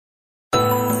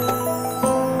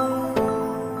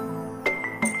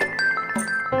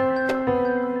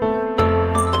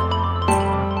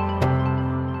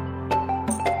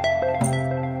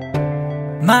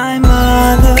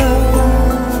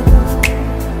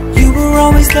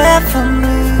always there for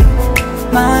me.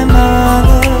 My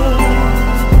mother,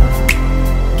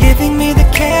 giving me the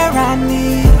care I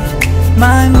need.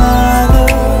 My mother,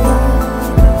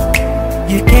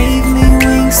 you gave me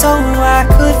wings so I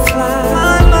could fly.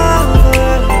 My mother,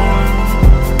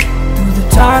 through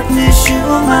the darkness you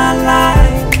were my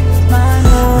light. My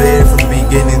mother, there from the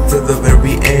beginning to the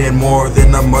very end. More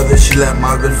than a mother, she like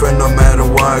my good friend. No matter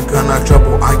what kind of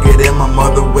trouble I get in, my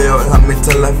mother will help me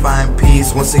till I find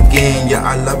peace once again. Yeah,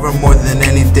 I love her more than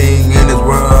anything in this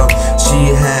world.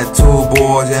 She had 2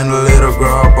 boys and a little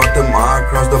girl, brought them all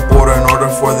across the border in order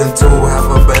for them to have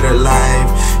a better life.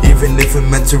 Even if it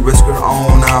meant to risk her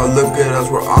own. Now look at us,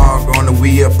 we're all grown and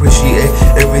we appreciate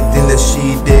everything that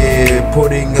she did,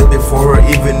 putting us before her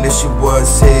even if she was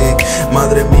sick.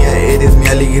 Madre mía, eres mi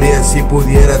alegría. Si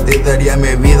pudiera te daría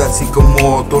mi vida así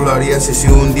como tú lo harías. Y si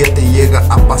un día te llega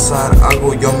a pasar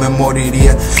algo yo me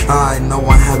moriría. I know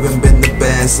I haven't been the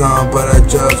best son, but I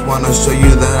just wanna show you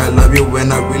that I love you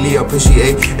and I really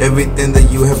appreciate everything that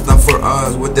you have done for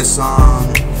us with this song.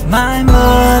 my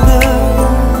mother,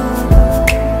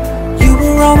 you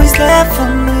were always there for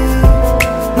me.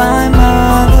 My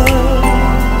mother,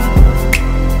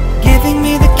 giving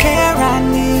me the care I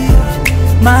need.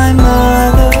 My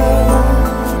mother,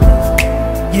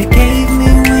 you gave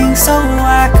me wings so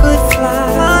I could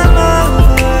fly. My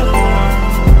mother,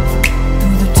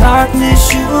 through the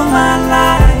darkness you were my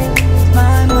light.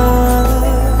 My mother.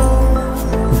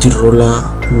 This rola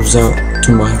goes out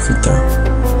to my jefita,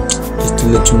 just to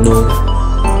let you know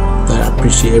that I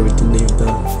appreciate everything they've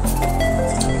done.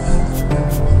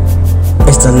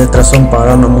 Estas letras son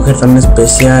para una mujer tan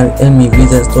especial. En mi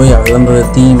vida estoy hablando de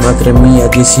ti, madre mía.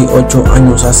 18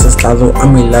 años has estado a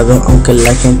mi lado. Aunque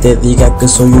la gente diga que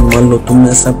soy un malo, tú me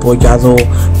has apoyado.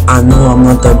 I know I'm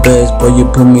not the best, but you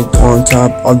put me on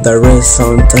top of the rest.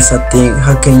 Sometimes I think,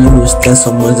 how can you stand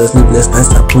so much the sleepless nights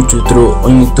I put you through?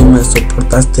 Only tú me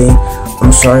soportaste.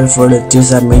 I'm sorry for the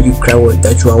tears that made you cry.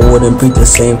 Without you I wouldn't be the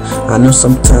same. I know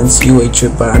sometimes you hate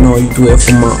it, but I know you do it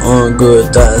for my own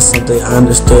good. That's something I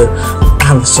understood.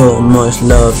 I have so much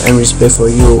love and respect for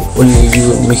you. Only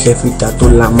you, mi jefita, tú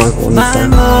la más bonita. My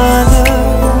mother,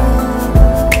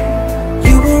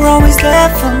 you were always there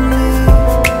for me.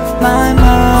 My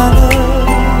mother,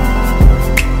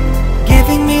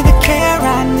 giving me the care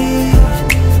I need.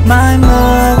 My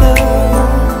mother,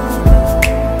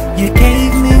 you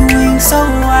gave me wings so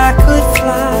I could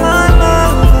fly. My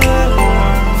mother,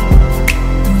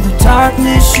 through the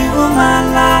darkness you were my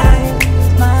light.